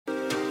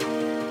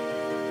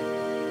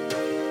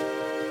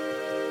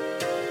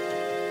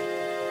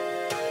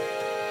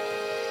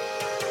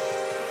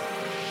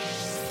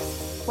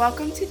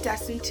Welcome to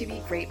Destined to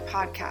Be Great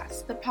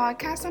podcast, the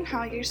podcast on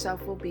how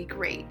yourself will be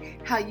great,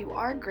 how you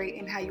are great,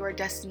 and how you are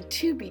destined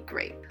to be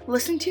great.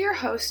 Listen to your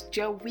host,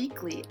 Jo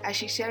Weekly, as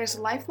she shares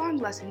lifelong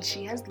lessons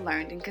she has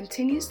learned and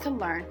continues to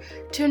learn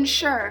to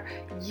ensure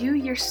you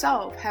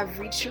yourself have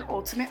reached your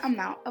ultimate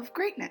amount of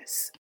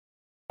greatness.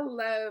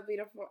 Hello,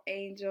 beautiful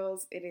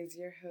angels. It is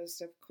your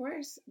host, of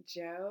course,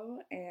 Jo,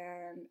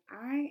 and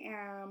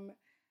I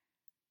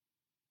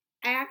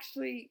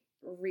actually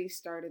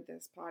restarted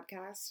this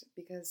podcast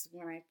because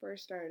when I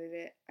first started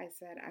it, I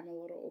said I'm a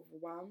little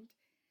overwhelmed,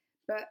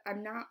 but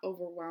I'm not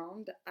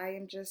overwhelmed. I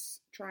am just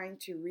trying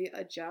to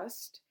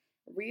readjust,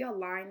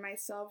 realign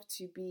myself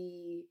to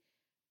be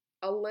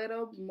a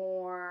little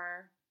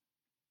more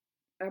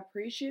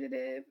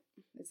appreciative.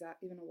 Is that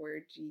even a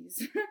word?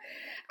 Jeez.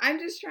 I'm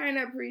just trying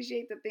to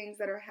appreciate the things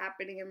that are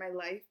happening in my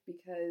life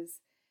because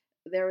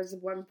there was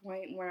one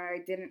point where I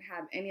didn't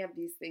have any of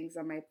these things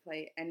on my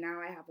plate, and now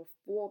I have a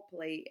full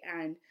plate,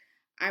 and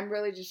I'm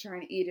really just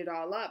trying to eat it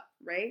all up,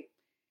 right?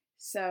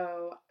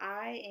 So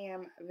I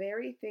am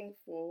very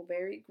thankful,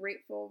 very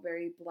grateful,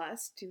 very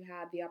blessed to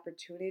have the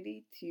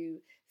opportunity to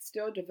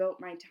still devote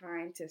my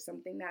time to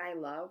something that I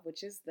love,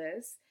 which is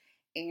this.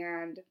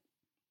 And,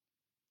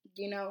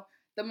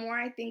 the more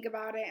I think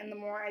about it and the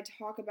more I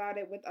talk about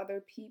it with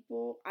other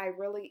people, I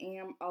really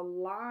am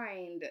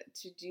aligned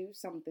to do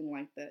something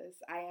like this.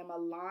 I am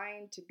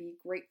aligned to be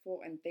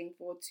grateful and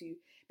thankful to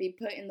be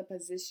put in the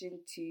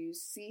position to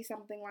see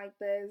something like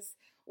this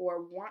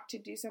or want to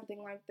do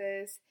something like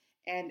this.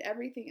 And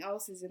everything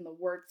else is in the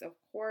works, of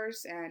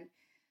course. And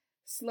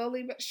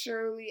slowly but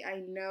surely,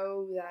 I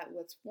know that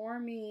what's for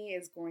me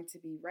is going to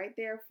be right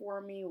there for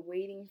me,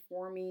 waiting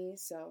for me.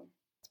 So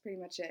that's pretty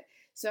much it.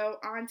 So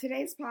on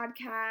today's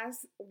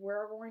podcast,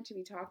 we're going to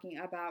be talking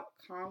about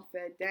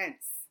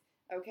confidence,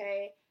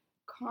 okay?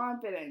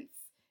 Confidence,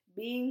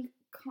 being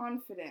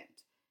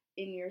confident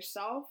in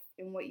yourself,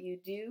 in what you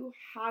do,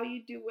 how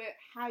you do it,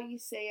 how you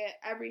say it,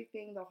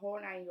 everything, the whole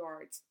nine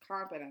yards,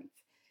 confidence.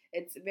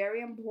 It's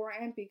very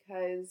important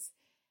because,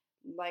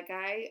 like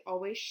I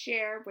always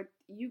share with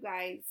you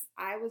guys,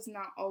 I was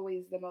not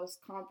always the most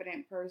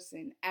confident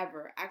person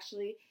ever.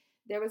 Actually,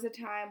 there was a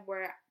time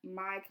where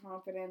my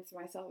confidence,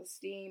 my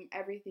self-esteem,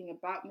 everything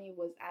about me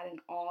was at an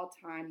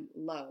all-time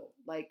low,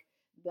 like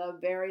the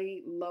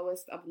very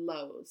lowest of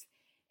lows.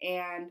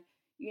 And,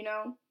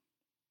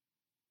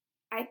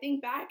 I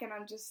think back and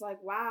I'm just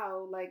like,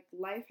 wow, like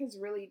life has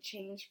really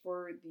changed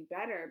for the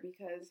better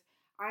because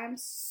I am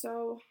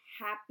so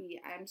happy.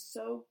 I'm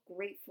so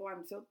grateful.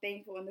 I'm so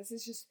thankful. And this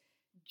is just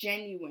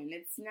genuine.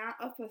 It's not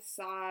a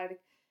facade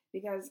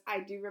because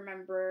I do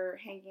remember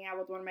hanging out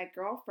with one of my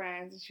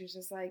girlfriends and she was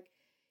just like,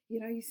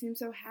 you seem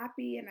so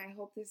happy and I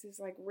hope this is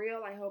like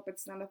real. I hope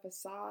it's not a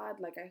facade.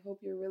 Like, I hope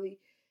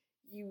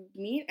you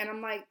mean. And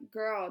I'm like,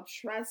 girl,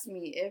 trust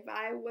me, if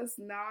I was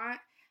not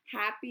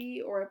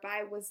happy or if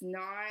I was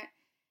not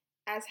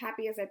as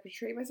happy as I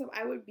portray myself,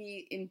 I would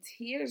be in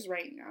tears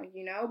right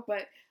now,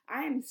 but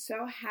I am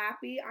so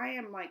happy. I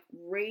am like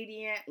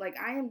radiant, like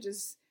I am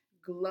just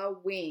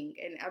glowing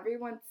and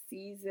everyone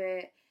sees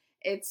it.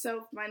 It's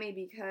so funny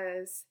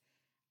because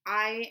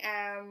I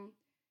am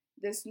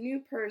this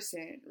new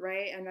person,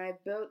 right? And I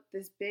built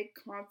this big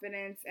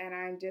confidence and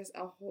I'm just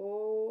a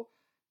whole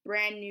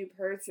brand new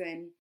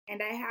person.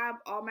 And I have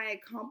all my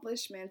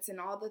accomplishments and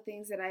all the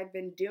things that I've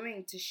been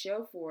doing to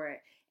show for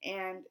it.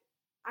 And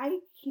I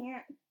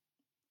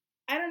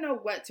don't know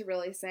what to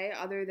really say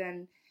other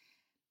than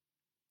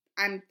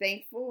I'm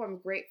thankful, I'm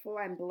grateful,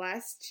 I'm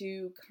blessed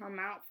to come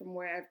out from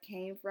where I've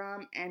came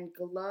from and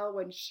glow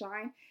and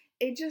shine.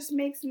 It just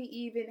makes me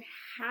even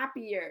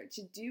happier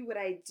to do what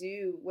I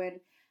do when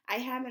I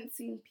haven't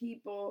seen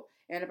people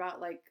in about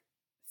like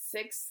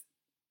six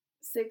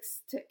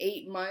to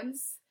 8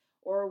 months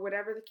or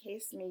whatever the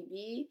case may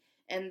be.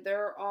 And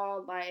they're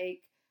all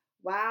like,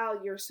 wow,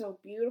 you're so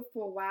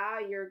beautiful. Wow,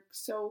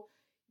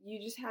 you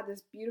just have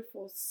this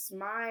beautiful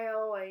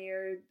smile and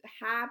you're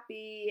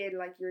happy and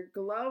like you're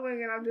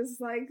glowing. And I'm just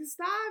like,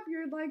 stop,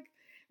 you're like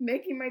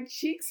making my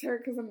cheeks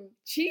hurt because I'm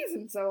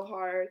cheesing so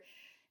hard.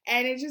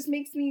 And it just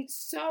makes me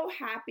so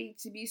happy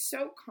to be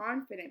so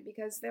confident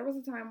because there was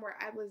a time where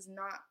I was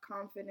not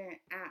confident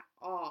at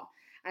all.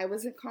 I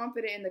wasn't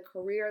confident in the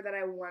career that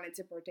I wanted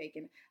to partake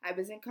in. I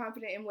wasn't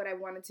confident in what I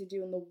wanted to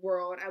do in the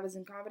world. I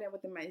wasn't confident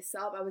within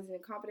myself. I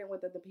wasn't confident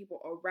with the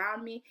people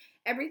around me.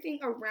 Everything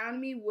around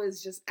me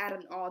was just at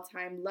an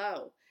all-time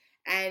low.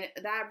 And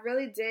that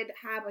really did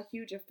have a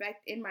huge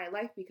effect in my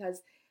life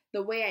because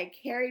the way I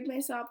carried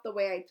myself, the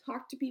way I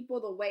talked to people,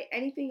 the way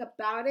anything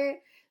about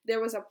it, there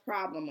was a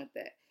problem with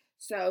it.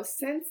 So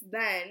since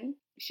then,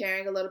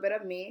 sharing a little bit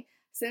of me,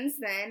 since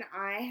then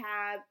I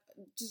have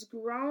just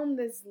grown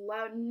this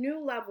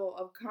new level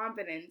of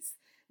confidence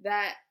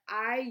that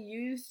I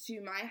use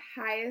to my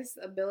highest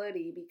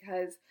ability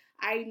because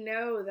I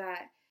know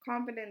that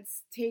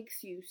confidence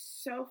takes you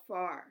so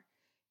far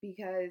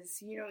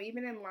because,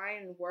 even in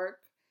line and work,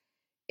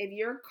 if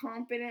you're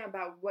confident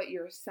about what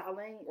you're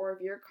selling or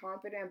if you're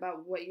confident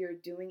about what you're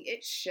doing,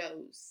 it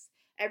shows.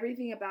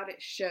 Everything about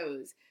it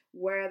shows.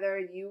 whether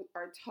you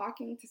are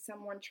talking to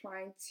someone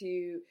trying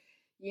to,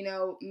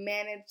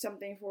 manage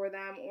something for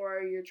them,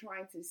 or you're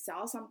trying to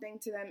sell something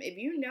to them. If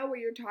you know what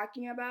you're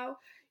talking about,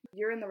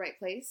 you're in the right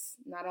place.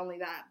 Not only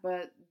that,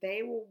 but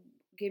they will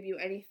give you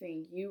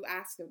anything you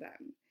ask of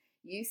them.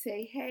 You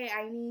say, hey,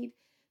 I need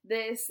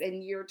this,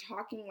 and you're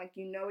talking like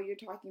you know what you're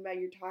talking about.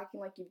 You're talking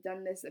like you've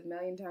done this a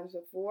million times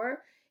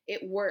before.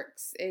 It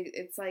works.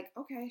 It's like,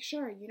 okay,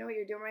 sure, you know what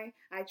you're doing.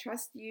 I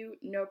trust you,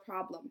 no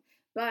problem.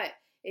 But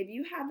if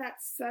you have that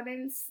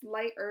sudden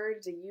slight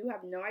urge that you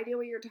have no idea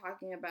what you're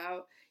talking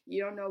about,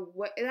 you don't know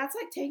what, that's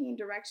like taking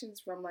directions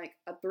from like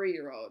a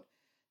 3-year-old.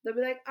 They'll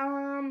be like,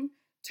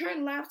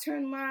 turn left,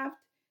 turn left,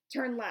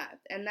 turn left.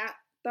 And that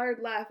third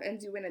left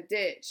ends you in a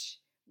ditch.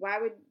 Why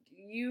would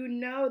you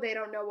know they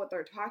don't know what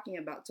they're talking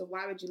about? So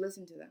why would you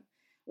listen to them?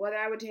 Whether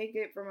I would take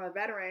it from a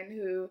veteran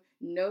who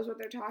knows what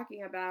they're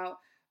talking about,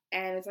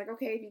 and it's like,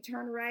 okay, if you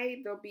turn right,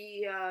 there'll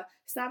be a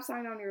stop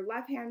sign on your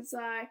left-hand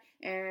side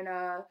and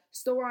a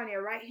store on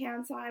your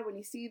right-hand side. When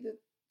you see the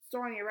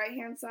store on your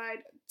right-hand side,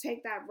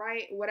 take that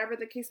right, whatever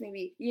the case may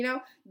be.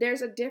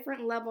 There's a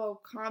different level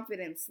of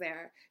confidence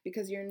there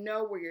because you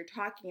know what you're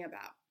talking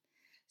about.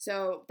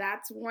 So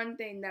that's one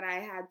thing that I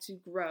had to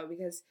grow,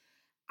 because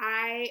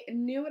I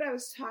knew what I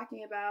was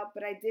talking about,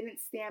 but I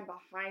didn't stand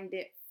behind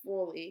it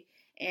fully.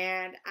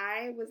 And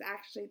I was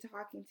actually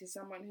talking to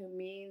someone who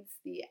means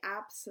the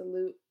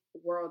absolute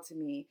world to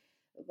me.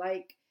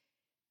 Like,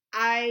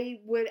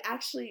 I would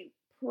actually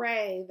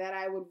pray that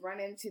I would run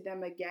into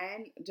them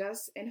again,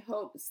 just in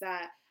hopes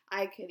that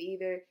I could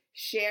either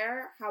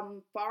share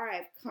how far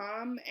I've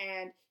come,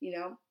 and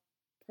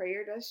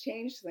prayer does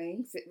change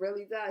things. It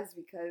really does,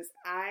 because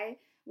I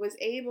was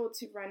able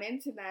to run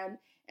into them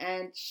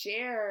and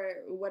share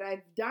what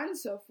I've done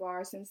so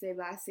far since they've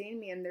last seen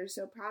me, and they're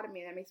so proud of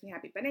me, and that makes me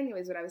happy. But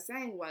anyways, what I was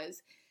saying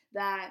was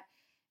that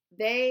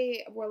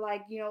they were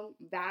like,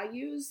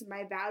 values,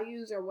 my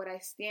values are what I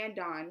stand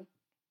on,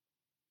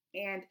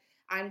 and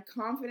I'm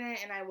confident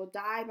and I will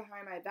die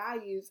behind my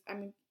values. I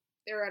mean,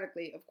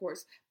 theoretically, of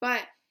course,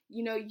 but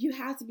you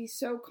have to be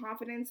so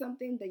confident in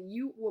something that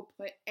you will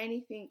put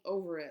anything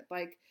over it.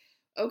 Like,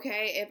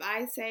 okay, if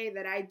I say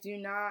that I do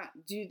not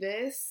do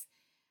this,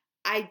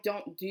 I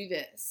don't do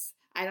this.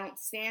 I don't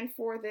stand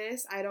for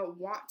this. I don't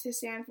want to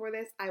stand for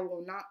this. I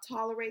will not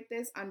tolerate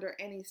this under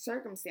any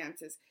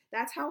circumstances.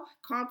 That's how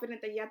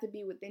confident that you have to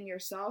be within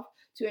yourself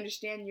to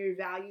understand your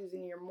values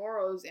and your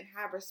morals and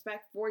have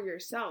respect for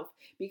yourself.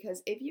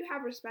 Because if you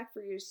have respect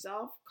for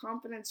yourself,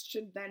 confidence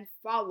should then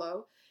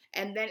follow,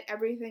 and then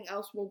everything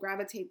else will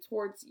gravitate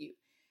towards you,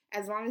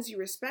 as long as you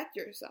respect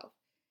yourself.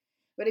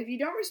 But if you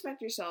don't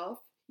respect yourself,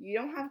 you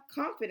don't have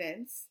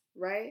confidence,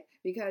 right?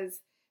 Because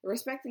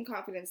respect and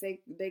confidence, they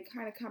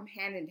kind of come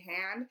hand in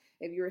hand.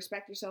 If you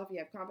respect yourself, you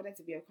have confidence.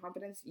 If you have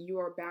confidence, you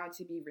are bound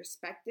to be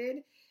respected.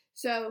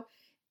 So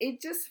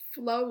it just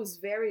flows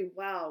very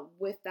well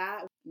with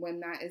that when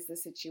that is the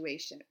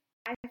situation.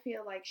 I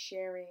feel like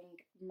sharing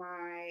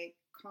my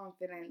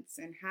confidence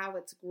and how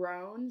it's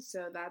grown.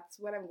 So that's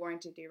what I'm going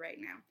to do right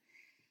now.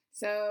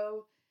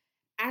 So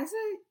as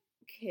a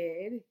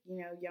kid,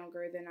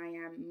 younger than I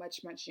am,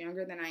 much, much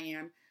younger than I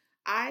am,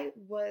 I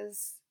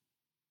was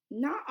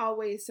not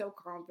always so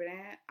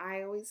confident.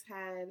 I always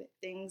had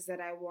things that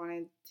I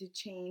wanted to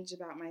change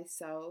about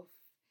myself.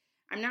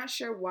 I'm not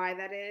sure why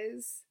that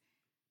is.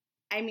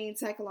 I mean,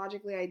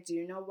 psychologically, I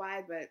do know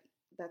why, but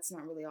that's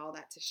not really all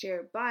that to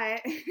share.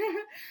 But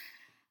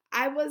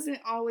I wasn't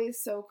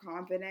always so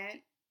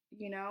confident,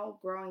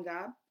 growing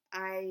up.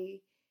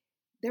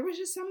 There was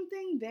just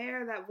something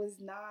there that was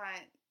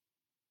not,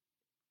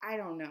 I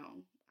don't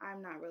know.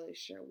 I'm not really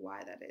sure why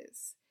that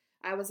is.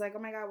 I was like, oh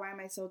my God, why am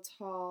I so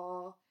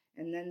tall?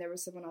 And then there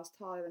was someone else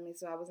taller than me,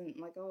 so I wasn't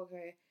like, oh,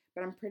 okay,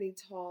 but I'm pretty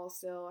tall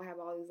still. I have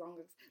all these long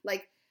legs.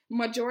 Like,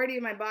 majority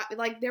of my body,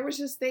 like, there was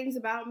just things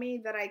about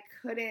me that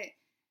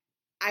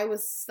I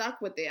was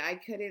stuck with it. I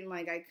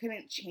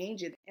couldn't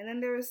change it. And then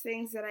there was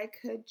things that I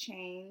could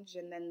change,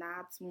 and then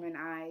that's when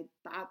I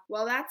thought,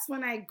 well, that's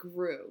when I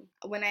grew.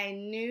 When I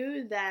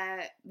knew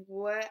that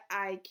what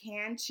I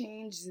can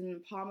change is in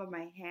the palm of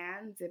my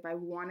hands. If I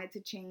wanted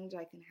to change,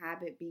 I can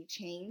have it be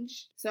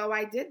changed. So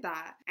I did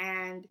that.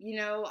 And,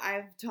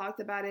 I've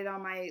talked about it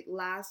on my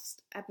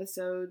last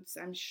episodes.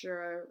 I'm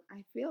sure,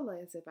 I feel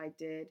as if I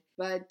did.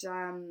 But,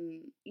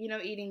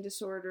 eating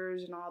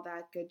disorders and all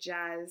that good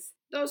jazz,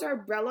 those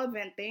are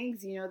relevant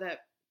things, that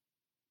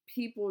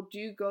people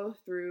do go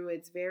through.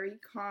 It's very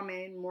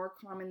common, more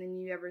common than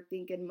you ever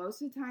think. And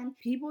most of the time,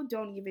 people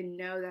don't even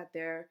know that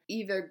they're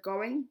either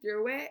going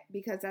through it,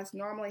 because that's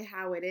normally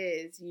how it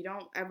is. You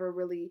don't ever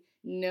really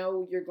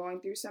know you're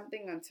going through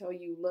something until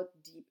you look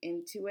deep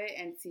into it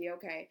and see,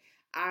 okay,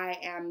 I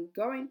am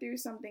going through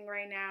something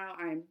right now.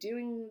 I'm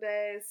doing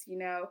this,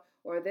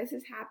 or this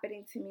is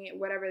happening to me,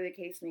 whatever the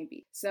case may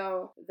be.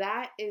 So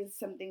that is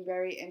something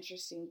very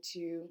interesting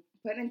to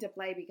put into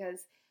play,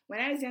 because when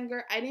I was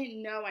younger, I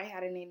didn't know I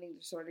had an eating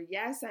disorder.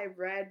 Yes, I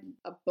read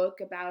a book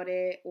about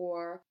it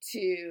or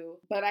two,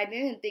 but I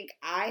didn't think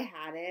I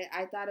had it.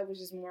 I thought it was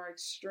just more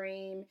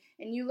extreme.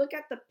 And you look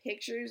at the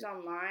pictures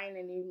online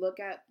and you look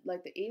at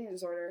like the eating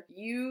disorder,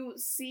 you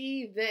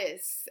see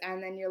this,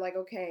 and then you're like,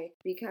 okay,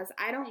 because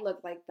I don't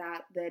look like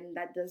that, then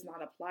that does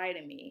not apply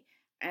to me.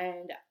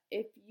 And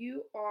if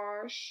you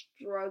are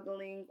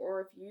struggling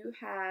or if you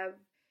have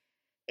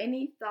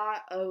any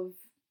thought of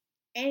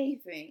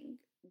anything,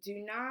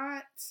 do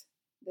not,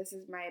 this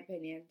is my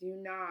opinion, do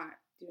not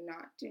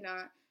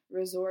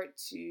resort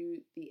to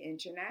the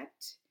internet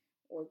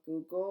or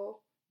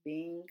Google,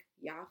 Bing,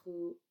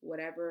 Yahoo,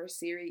 whatever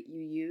Siri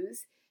you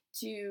use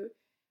to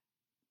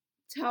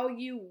tell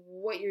you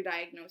what your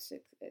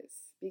diagnosis is,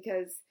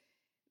 because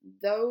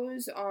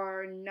those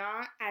are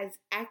not as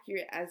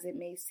accurate as it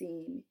may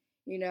seem.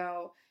 You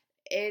know,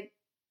 it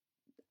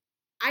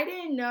I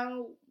didn't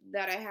know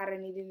that I had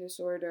an eating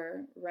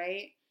disorder,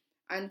 right?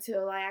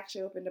 Until I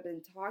actually opened up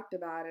and talked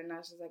about it, and I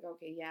was just like,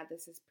 okay, yeah,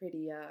 this is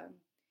pretty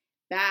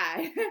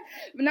bad.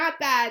 Not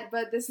bad,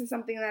 but this is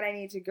something that I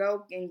need to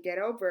go and get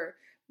over.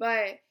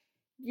 But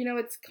you know,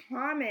 it's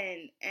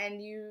common,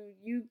 and you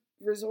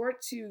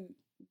resort to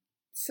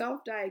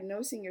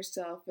self-diagnosing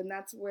yourself, and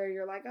that's where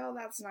you're like, oh,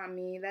 that's not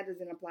me, that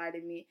doesn't apply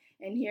to me,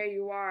 and here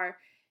you are,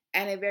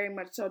 and it very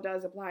much so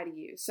does apply to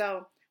you.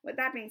 So with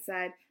that being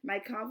said, my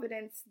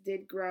confidence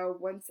did grow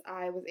once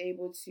I was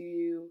able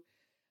to,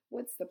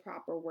 what's the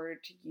proper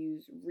word to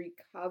use,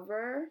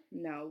 recover,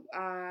 no,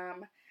 I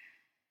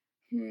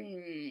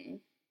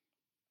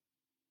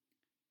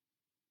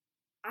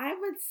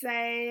would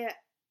say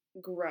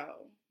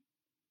grow,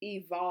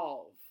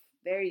 evolve.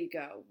 There you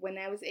go. When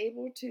I was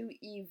able to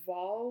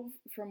evolve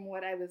from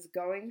what I was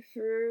going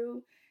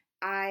through,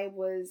 I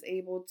was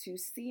able to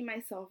see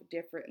myself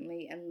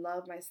differently and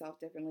love myself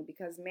differently,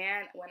 because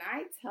man, when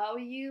I tell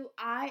you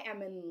I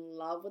am in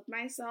love with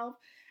myself,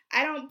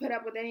 I don't put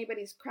up with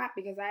anybody's crap,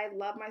 because I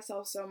love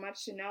myself so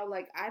much to know,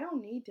 like, I don't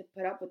need to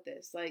put up with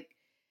this. Like,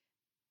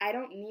 I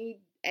don't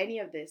need any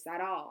of this at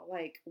all,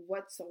 like,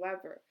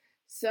 whatsoever.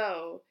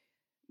 So,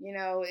 you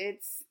know,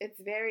 it's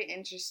very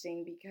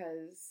interesting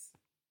because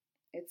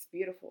it's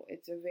beautiful.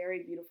 It's a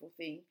very beautiful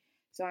thing.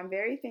 So I'm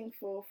very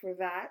thankful for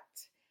that.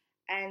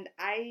 And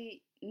I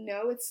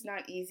know it's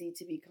not easy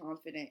to be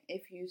confident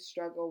if you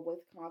struggle with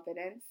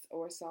confidence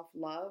or self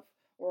love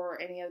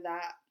or any of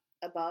that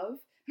above.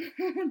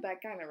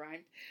 That kind of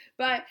rhymed.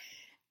 But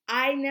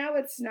I know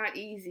it's not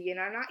easy, and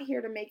I'm not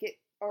here to make it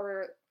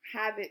or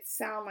have it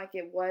sound like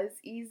it was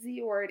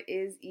easy or it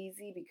is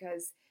easy,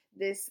 because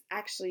this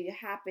actually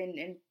happened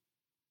and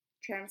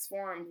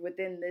transformed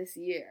within this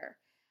year.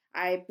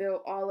 I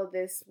built all of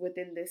this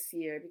within this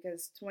year,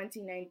 because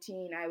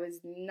 2019, I was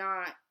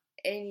not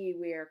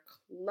anywhere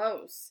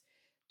close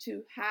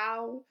to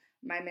how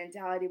my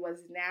mentality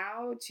was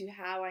now, to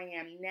how I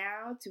am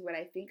now, to what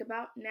I think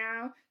about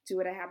now, to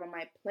what I have on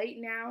my plate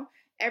now.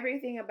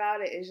 Everything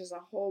about it is just a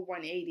whole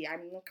 180.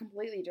 I'm a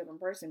completely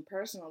different person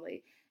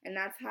personally. And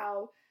that's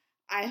how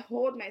I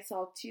hold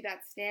myself to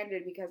that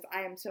standard, because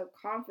I am so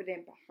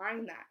confident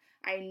behind that.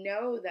 I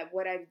know that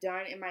what I've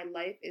done in my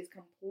life is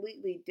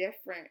completely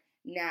different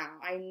now.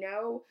 I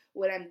know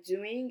what I'm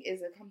doing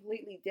is a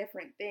completely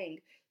different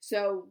thing.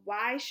 So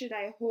why should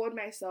I hold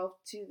myself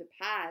to the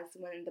past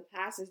when the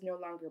past is no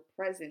longer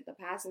present? The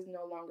past is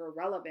no longer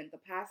relevant. The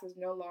past is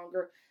no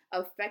longer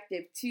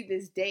effective to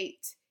this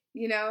date.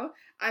 You know,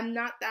 I'm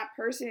not that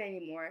person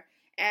anymore.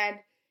 And,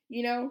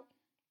 you know,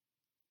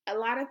 a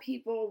lot of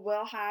people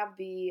will have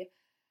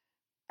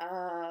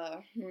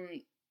uh, hmm,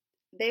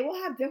 they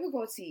will have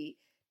difficulty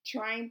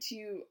trying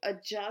to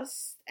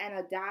adjust and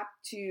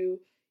adapt to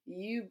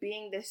you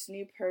being this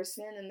new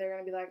person, and they're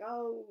going to be like,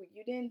 oh,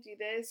 you didn't do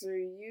this, or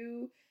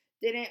you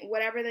didn't,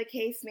 whatever the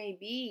case may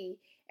be.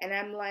 And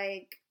I'm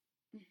like,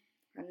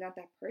 I'm not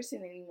that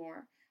person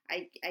anymore.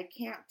 I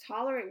can't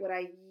tolerate what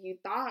you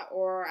thought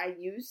or I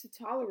used to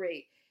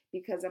tolerate,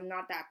 because I'm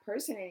not that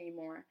person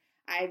anymore.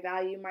 I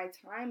value my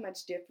time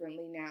much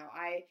differently now.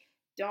 I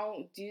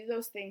don't do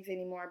those things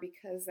anymore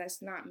because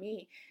that's not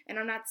me. And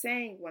I'm not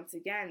saying, once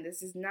again,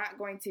 this is not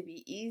going to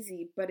be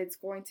easy, but it's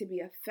going to be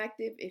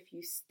effective if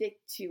you stick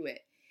to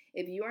it.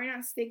 If you are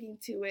not sticking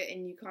to it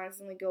and you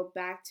constantly go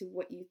back to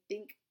what you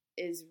think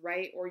is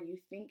right or you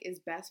think is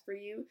best for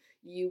you,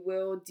 you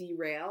will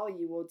derail,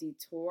 you will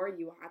detour,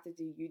 you will have to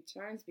do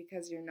U-turns,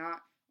 because you're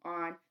not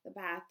on the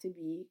path to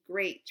be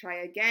great.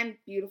 Try again,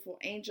 beautiful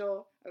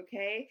angel,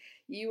 okay?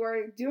 You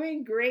are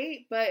doing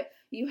great, but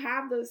you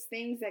have those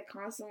things that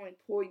constantly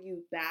pull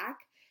you back,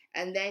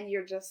 and then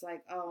you're just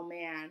like, oh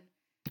man,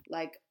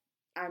 like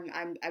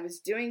I was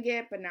doing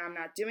it, but now I'm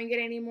not doing it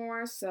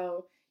anymore.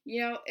 So,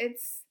 you know,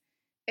 it's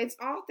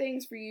all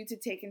things for you to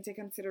take into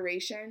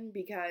consideration,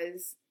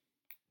 because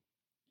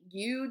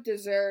you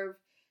deserve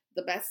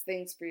the best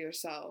things for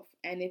yourself.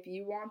 And if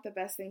you want the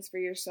best things for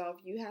yourself,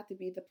 you have to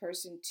be the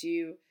person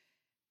to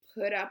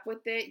put up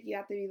with it. You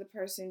have to be the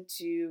person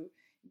to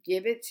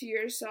give it to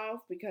yourself,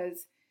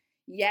 because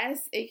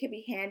yes, it can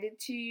be handed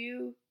to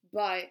you,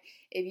 But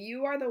if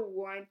you are the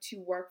one to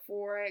work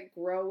for it,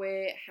 grow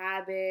it,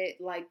 have it,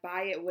 like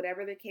buy it,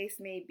 whatever the case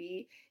may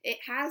be, it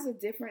has a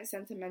different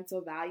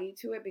sentimental value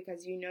to it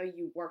because you know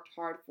you worked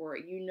hard for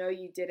it. You know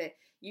you did it.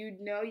 You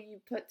know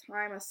you put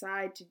time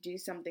aside to do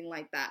something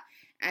like that.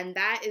 And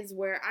that is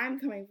where I'm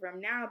coming from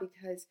now,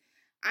 because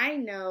I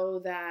know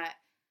that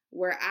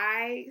where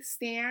I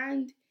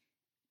stand,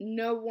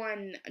 no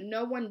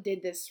one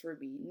did this for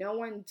me. No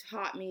one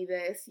taught me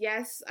this.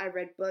 Yes, I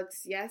read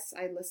books. Yes,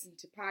 I listened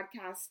to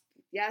podcasts.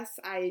 Yes,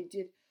 I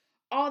did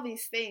all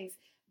these things.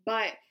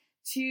 But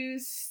to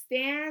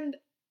stand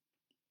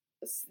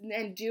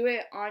and do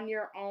it on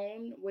your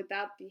own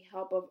without the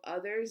help of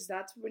others,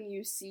 that's when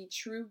you see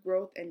true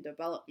growth and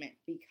development,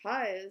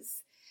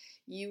 because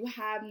you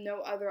have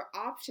no other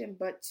option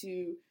but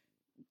to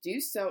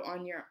do so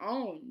on your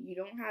own. You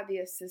don't have the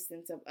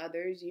assistance of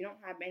others. You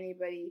don't have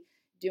anybody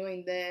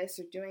doing this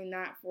or doing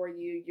that for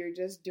you. You're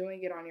just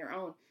doing it on your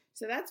own.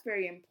 So that's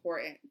very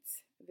important.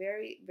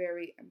 Very,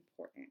 very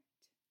important.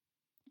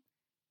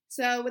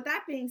 So with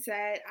that being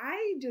said,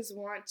 I just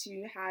want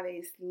to have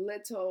a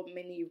little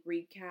mini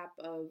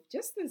recap of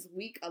just this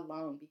week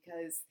alone,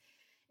 because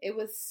it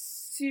was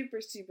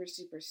super, super,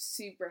 super,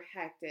 super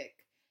hectic.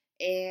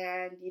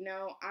 And,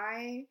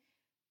 I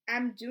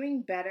am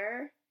doing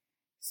better.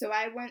 So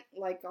I went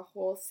like a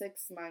whole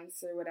 6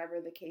 months or whatever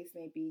the case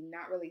may be,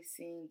 not really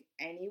seeing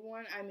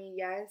anyone. I mean,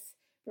 yes,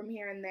 from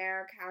here and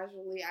there,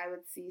 casually, I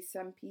would see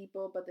some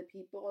people, but the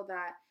people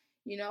that,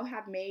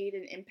 have made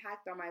an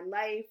impact on my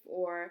life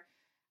or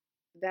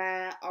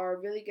that are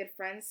really good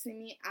friends to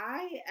me,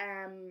 I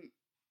am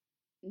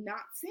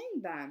not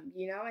seeing them,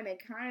 and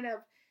it kind of,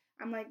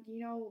 I'm like,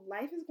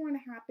 life is going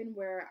to happen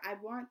where I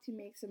want to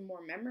make some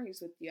more memories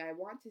with you. I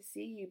want to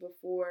see you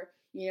before,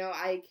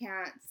 I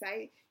can't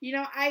say,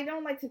 I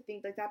don't like to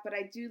think like that, but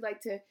I do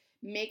like to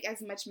make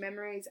as much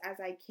memories as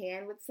I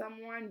can with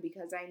someone,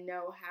 because I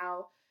know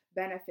how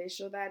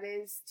beneficial that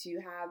is to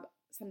have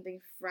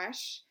something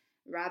fresh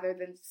rather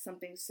than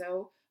something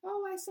so,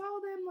 oh, I saw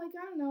them like,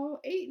 I don't know,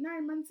 8,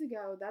 9 months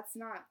ago. That's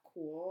not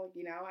cool.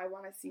 I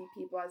want to see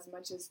people as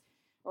much as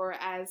or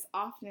as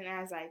often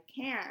as I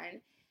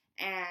can.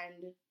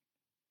 And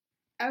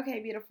okay,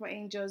 beautiful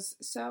angels.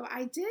 So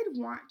I did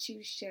want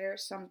to share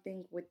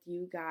something with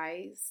you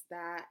guys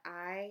that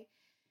I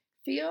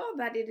feel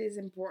that it is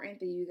important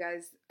that you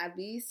guys at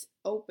least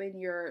open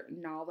your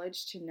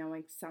knowledge to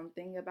knowing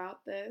something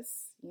about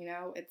this.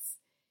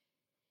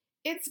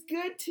 It's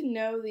good to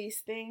know these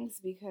things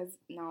because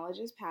knowledge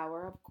is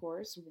power, of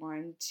course.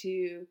 1,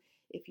 2,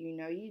 if you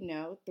know, you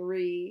know.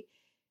 3,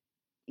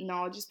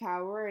 knowledge is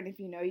power, and if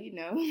you know, you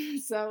know.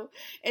 So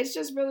it's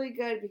just really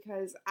good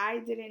because I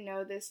didn't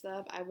know this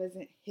stuff. I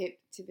wasn't hip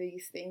to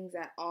these things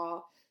at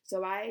all.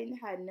 So I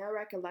had no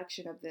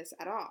recollection of this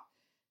at all.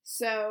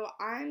 So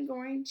I'm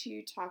going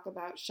to talk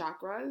about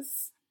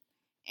chakras,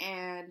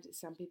 and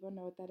some people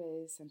know what that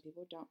is. Some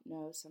people don't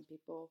know. Some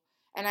people,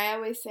 and I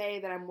always say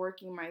that I'm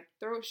working my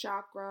throat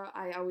chakra.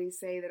 I always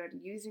say that I'm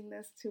using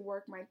this to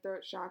work my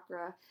throat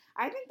chakra.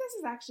 I think this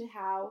is actually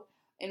how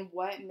and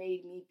what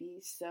made me be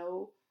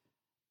so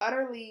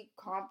utterly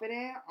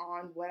confident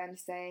on what I'm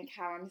saying,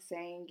 how I'm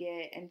saying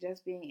it, and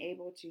just being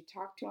able to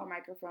talk to a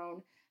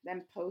microphone,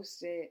 then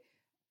post it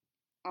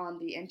on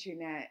the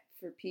internet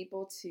for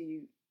people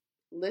to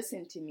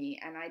listen to me.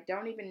 And I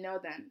don't even know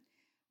them,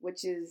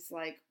 which is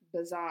like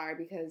bizarre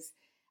because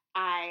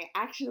I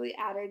actually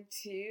added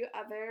 2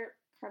 other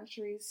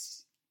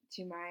countries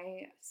to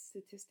my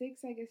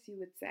statistics, I guess you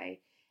would say.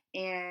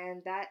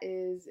 And that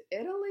is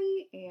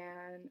Italy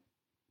and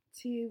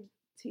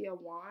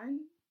Taiwan.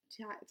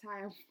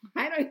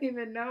 I don't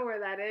even know where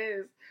that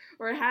is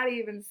or how to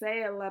even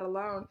say it, let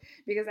alone,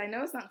 because I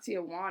know it's not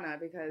Tijuana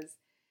because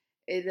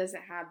it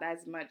doesn't have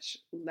as much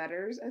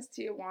letters as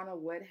Tijuana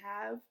would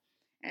have,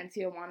 and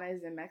Tijuana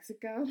is in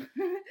Mexico.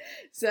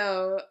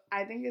 So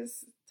I think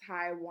it's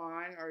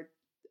Taiwan, or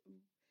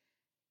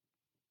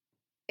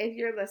if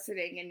you're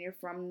listening and you're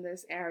from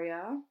this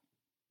area,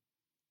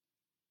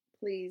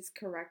 please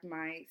correct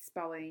my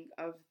spelling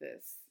of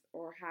this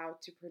or how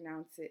to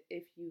pronounce it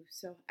if you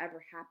so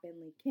ever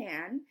happenly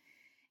can.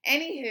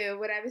 Anywho,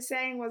 what I was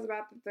saying was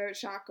about the third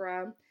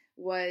chakra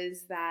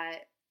was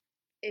that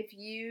if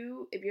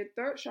your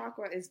third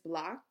chakra is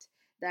blocked,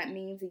 that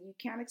means that you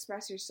can't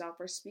express yourself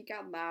or speak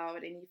out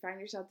loud, and you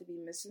find yourself to be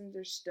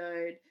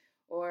misunderstood,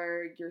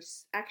 or you're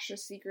extra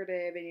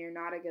secretive and you're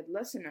not a good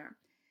listener.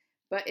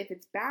 But if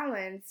it's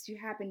balanced, you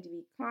happen to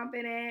be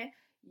confident,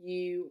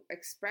 you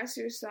express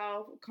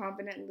yourself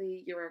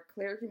confidently, you're a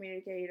clear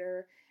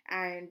communicator,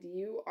 and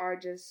you are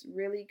just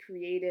really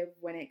creative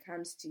when it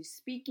comes to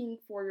speaking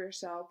for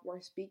yourself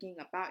or speaking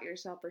about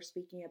yourself or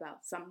speaking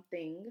about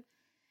something.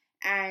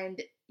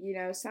 And,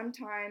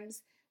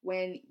 sometimes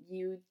when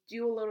you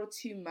do a little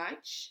too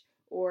much,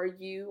 or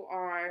you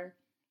are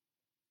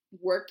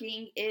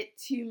working it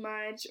too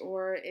much,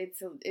 or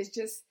it's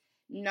just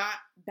not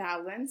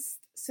balanced,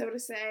 so to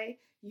say,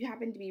 you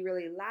happen to be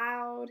really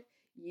loud,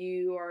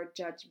 you are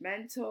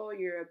judgmental,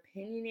 you're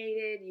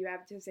opinionated, you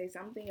have to say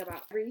something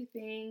about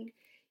everything,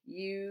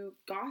 You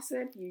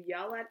gossip, you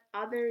yell at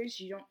others,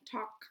 you don't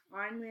talk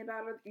kindly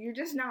about it. You're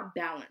just not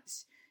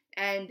balanced.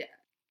 And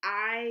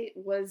I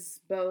was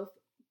both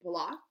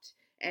blocked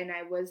and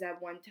I was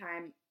at one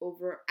time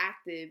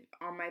overactive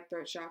on my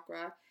throat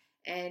chakra.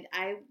 And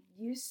I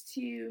used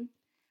to,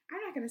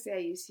 I'm not going to say I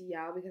used to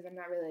yell because I'm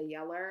not really a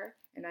yeller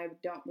and I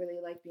don't really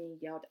like being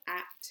yelled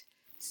at.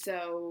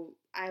 So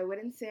I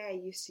wouldn't say I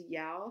used to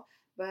yell,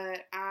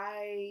 but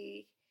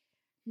my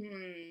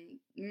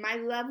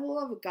level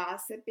of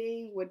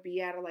gossiping would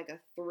be at like a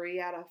 3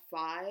 out of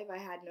 5. I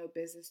had no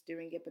business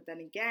doing it, but then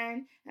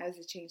again, I was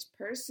a changed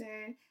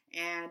person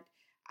and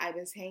I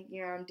was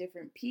hanging around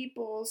different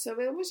people, so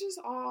it was just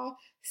all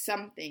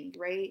something,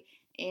 right?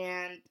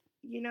 And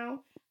you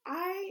know,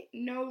 I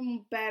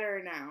know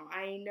better now.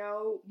 I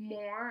know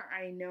more.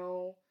 I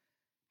know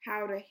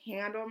how to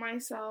handle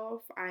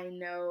myself. I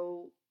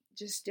know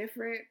just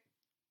different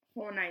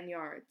whole 9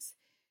 yards.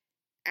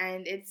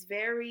 And it's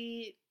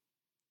very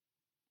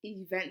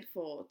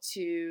eventful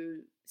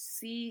to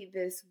see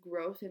this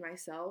growth in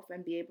myself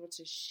and be able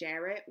to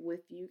share it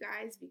with you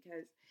guys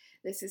because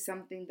this is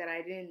something that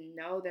I didn't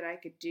know that I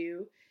could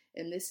do,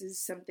 and this is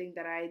something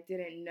that I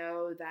didn't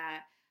know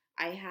that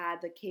I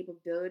had the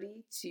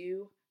capability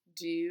to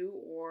do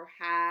or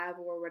have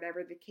or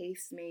whatever the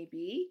case may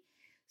be.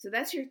 So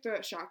that's your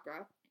throat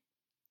chakra.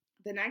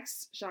 The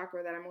next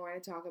chakra that I'm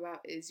going to talk about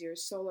is your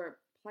solar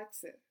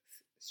plexus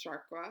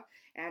chakra,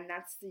 and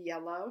that's the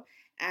yellow,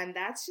 and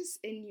that's just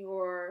in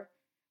your,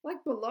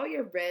 like, below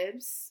your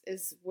ribs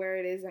is where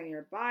it is on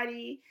your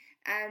body,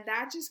 and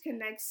that just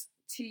connects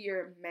to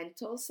your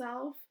mental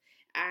self.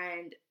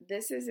 And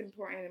this is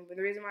important, and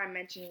the reason why I'm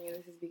mentioning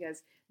this is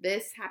because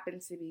this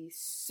happens to be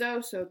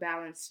so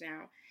balanced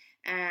now,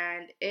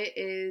 and it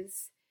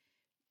is,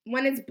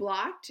 when it's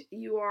blocked,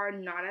 you are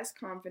not as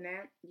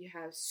confident. You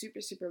have super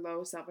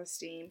low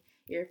self-esteem.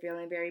 You're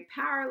feeling very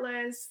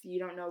powerless. You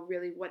don't know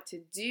really what to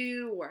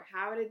do or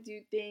how to do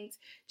things.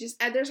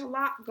 There's a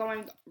lot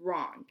going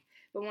wrong.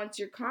 But once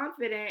you're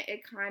confident,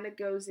 it kind of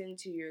goes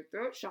into your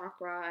throat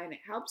chakra and it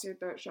helps your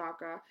throat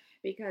chakra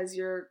because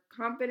you're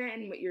confident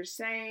in what you're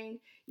saying.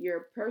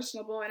 You're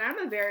personable. And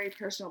I'm a very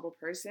personable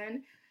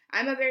person.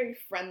 I'm a very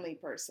friendly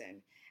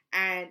person.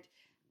 And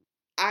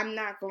I'm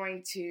not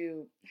going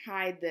to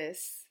hide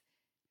this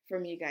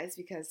from you guys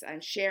because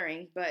I'm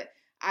sharing, but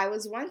I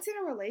was once in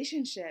a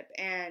relationship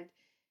and,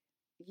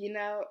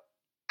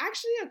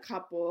 actually a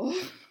couple.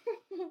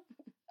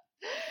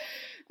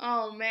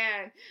 Oh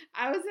man,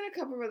 I was in a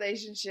couple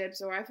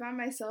relationships where I found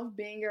myself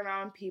being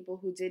around people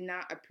who did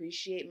not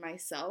appreciate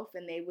myself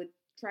and they would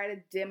try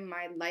to dim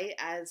my light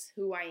as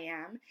who I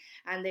am.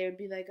 And they would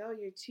be like, oh,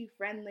 you're too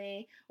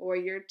friendly, or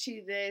you're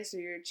too this, or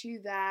you're too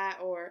that,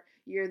 or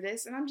you're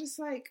this. And I'm just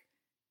like,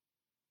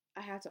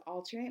 I have to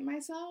alternate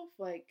myself.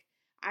 Like,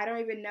 I don't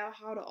even know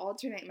how to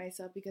alternate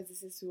myself because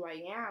this is who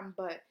I am,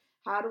 but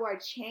how do I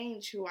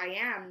change who I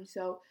am?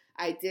 So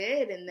I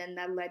did, and then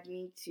that led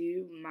me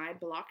to my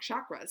blocked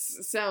chakras.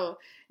 So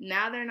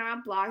now they're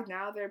not blocked,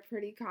 now they're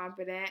pretty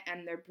confident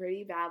and they're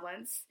pretty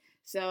balanced.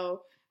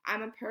 So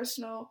I'm a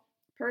personal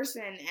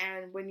person,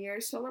 and when your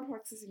solar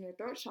plexus and your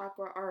throat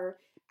chakra are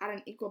at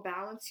an equal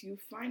balance, you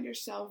find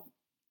yourself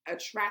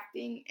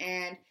attracting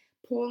and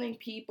pulling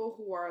people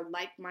who are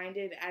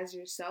like-minded as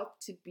yourself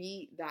to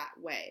be that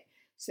way.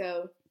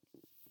 So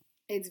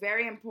it's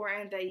very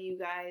important that you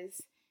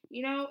guys,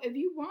 if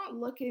you want,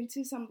 look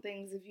into some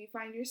things. If you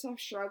find yourself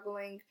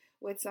struggling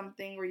with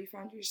something, or if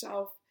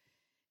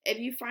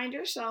you find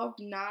yourself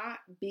not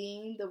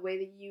being the way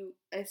that you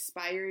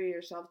aspire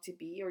yourself to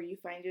be, or you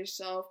find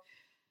yourself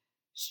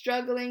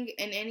struggling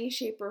in any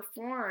shape or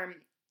form,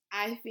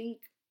 I think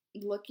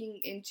looking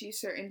into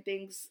certain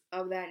things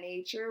of that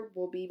nature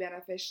will be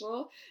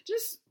beneficial.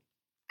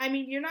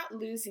 You're not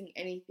losing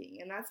anything.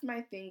 And that's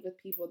my thing with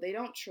people. They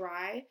don't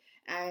try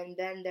and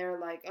then they're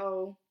like,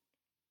 oh,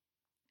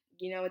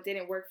 it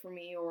didn't work for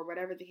me or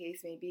whatever the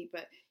case may be,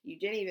 but you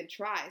didn't even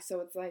try.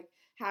 So it's like,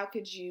 how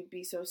could you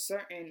be so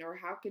certain, or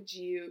how could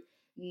you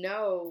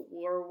know,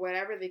 or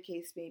whatever the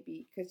case may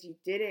be, because you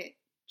didn't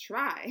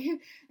try.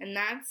 And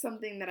that's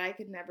something that I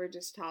could never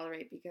just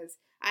tolerate because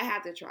I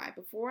have to try.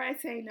 Before I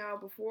say no,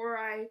 before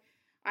I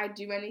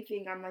do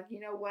anything, I'm like,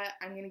 you know what,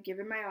 I'm going to give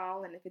it my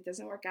all, and if it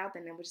doesn't work out,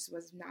 then it just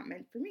was not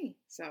meant for me.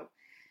 So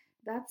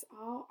that's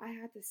all I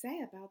had to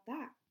say about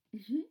that.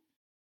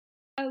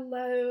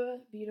 Hello,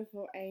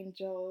 beautiful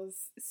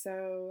angels.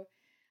 So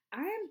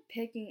I am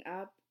picking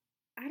up,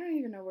 I don't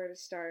even know where to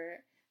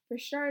start. For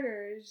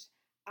starters,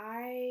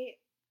 I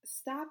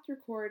stopped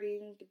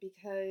recording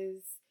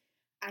because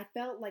I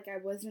felt like I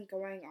wasn't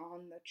going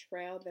on the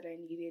trail that I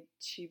needed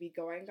to be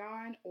going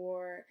on,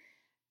 or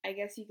I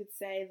guess you could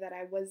say that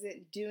I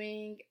wasn't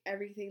doing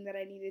everything that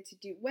I needed to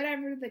do.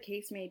 Whatever the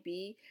case may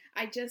be,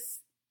 I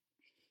just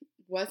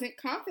wasn't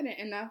confident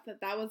enough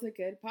that that was a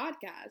good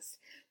podcast.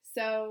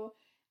 So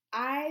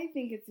I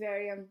think it's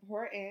very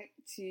important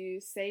to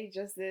say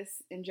just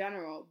this in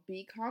general.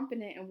 Be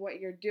confident in what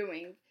you're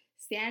doing.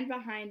 Stand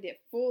behind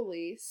it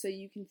fully so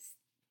you can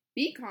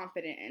be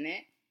confident in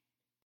it.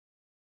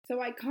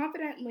 So I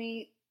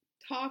confidently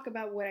talk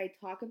about what I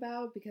talk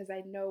about because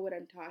I know what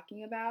I'm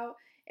talking about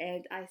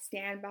and I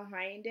stand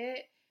behind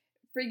it.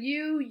 For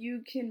you,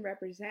 you can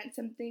represent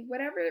something,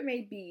 whatever it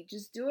may be.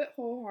 Just do it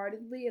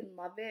wholeheartedly and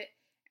love it,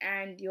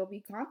 and you'll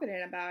be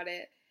confident about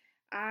it.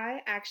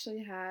 I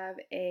actually have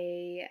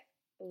a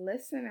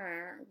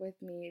listener with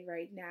me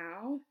right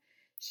now.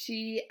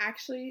 She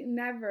actually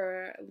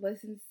never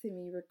listens to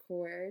me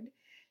record.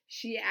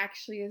 She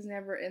actually is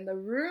never in the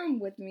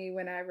room with me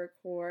when I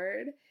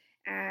record.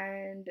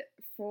 And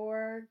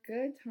for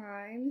good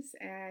times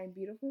and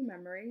beautiful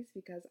memories,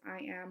 because I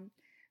am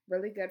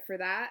really good for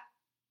that,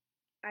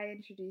 I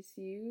introduce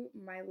you,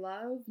 my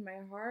love, my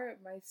heart,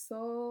 my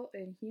soul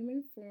in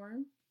human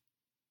form.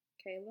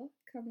 Kayla,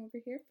 come over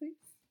here, please.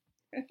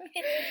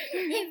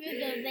 Even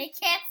though they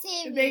can't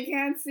see me. They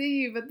can't see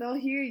you, but they'll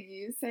hear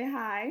you. Say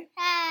hi.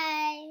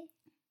 Hi.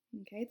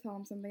 Okay, tell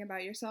them something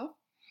about yourself.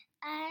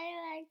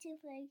 I like to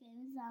play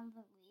games on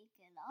the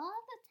weekend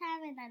all the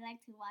time, and I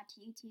like to watch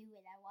YouTube,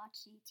 and I watch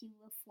YouTube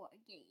before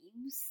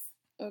games.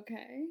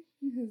 Okay,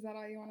 is that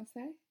all you want to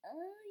say?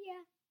 Oh,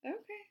 yeah.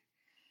 Okay.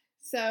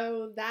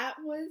 So that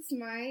was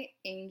my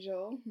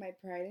angel, my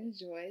pride and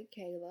joy,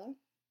 Kayla.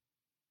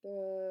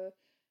 The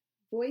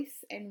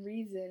voice and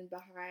reason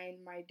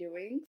behind my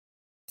doings.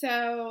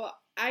 So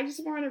I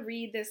just want to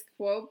read this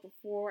quote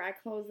before I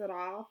close it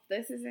off.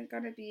 This isn't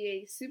going to be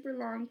a super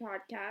long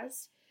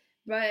podcast,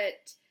 but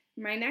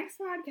my next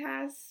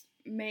podcast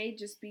may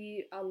just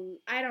be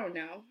I don't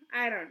know.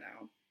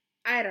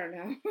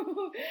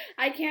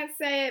 I can't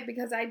say it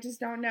because I just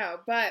don't know.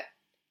 But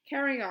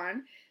carrying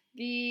on,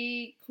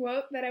 the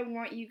quote that I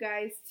want you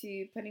guys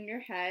to put in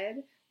your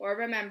head or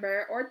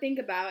remember or think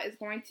about is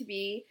going to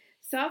be,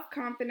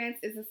 self-confidence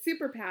is a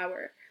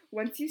superpower.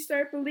 Once you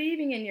start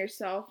believing in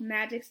yourself,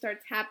 magic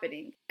starts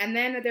happening. And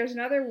then there's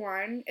another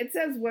one. It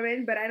says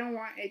women, but I don't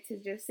want it to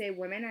just say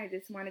women. I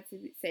just want it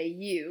to say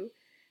you.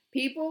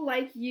 People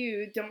like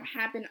you don't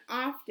happen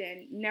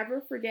often.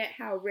 Never forget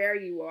how rare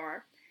you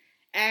are.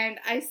 And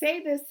I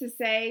say this to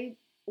say,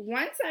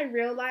 once I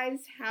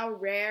realized how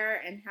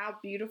rare and how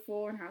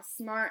beautiful and how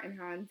smart and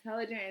how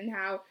intelligent and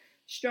how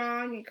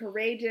strong and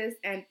courageous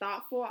and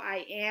thoughtful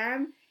I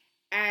am,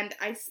 and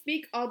I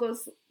speak all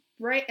those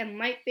bright and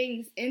light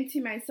things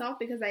into myself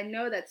because I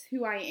know that's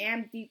who I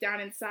am deep down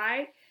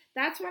inside,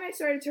 that's when I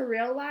started to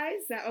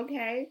realize that,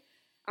 okay,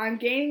 I'm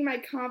gaining my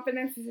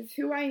confidence. This is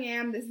who I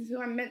am. This is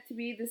who I'm meant to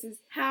be. This is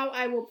how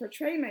I will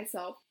portray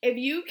myself. If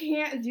you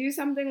can't do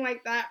something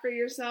like that for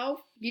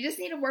yourself, you just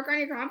need to work on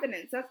your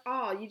confidence. That's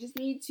all. You just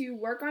need to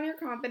work on your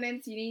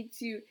confidence. You need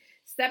to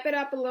step it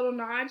up a little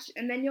notch,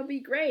 and then you'll be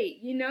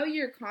great. You know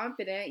you're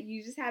confident.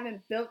 You just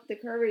haven't built the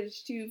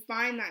courage to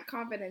find that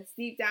confidence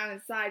deep down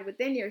inside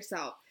within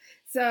yourself.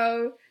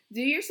 So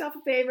do yourself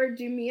a favor.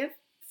 Do me a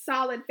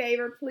solid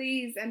favor,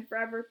 please, and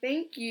forever.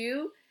 Thank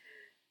you.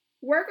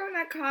 Work on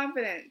that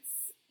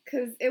confidence,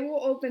 because it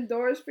will open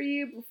doors for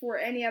you before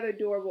any other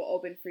door will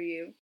open for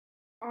you.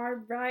 All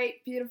right,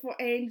 beautiful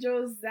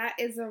angels, that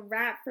is a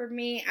wrap for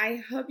me. I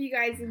hope you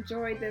guys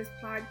enjoyed this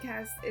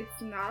podcast.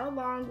 It's not a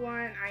long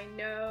one. I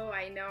know.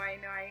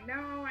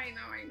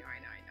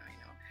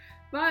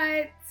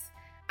 But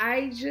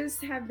I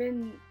just have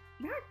been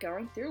not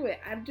going through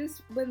it. I've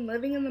just been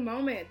living in the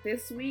moment.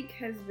 This week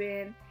has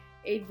been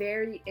a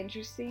very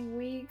interesting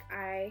week.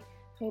 I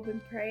hope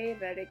and pray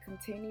that it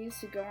continues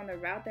to go on the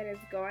route that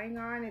it's going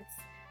on.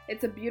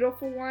 It's a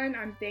beautiful one.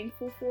 I'm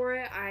thankful for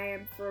it. I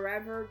am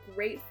forever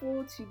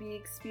grateful to be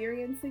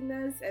experiencing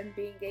this and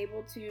being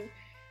able to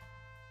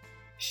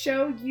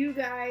show you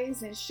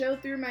guys and show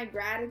through my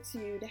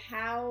gratitude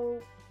how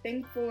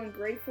thankful and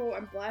grateful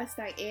and blessed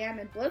I am,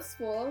 and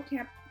blissful,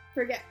 can't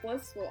forget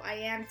blissful, I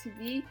am to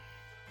be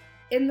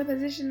in the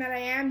position that I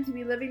am, to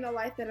be living the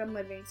life that I'm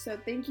living. So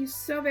thank you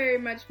so very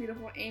much,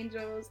 beautiful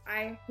angels.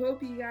 I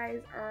hope you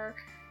guys are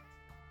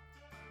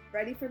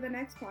ready for the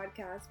next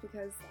podcast,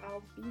 because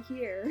I'll be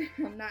here.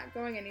 I'm not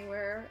going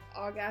anywhere.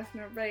 All gas,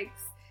 no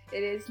brakes.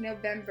 It is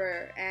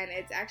November, and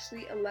it's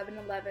actually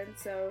 11/11,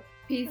 so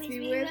peace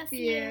be with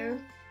you.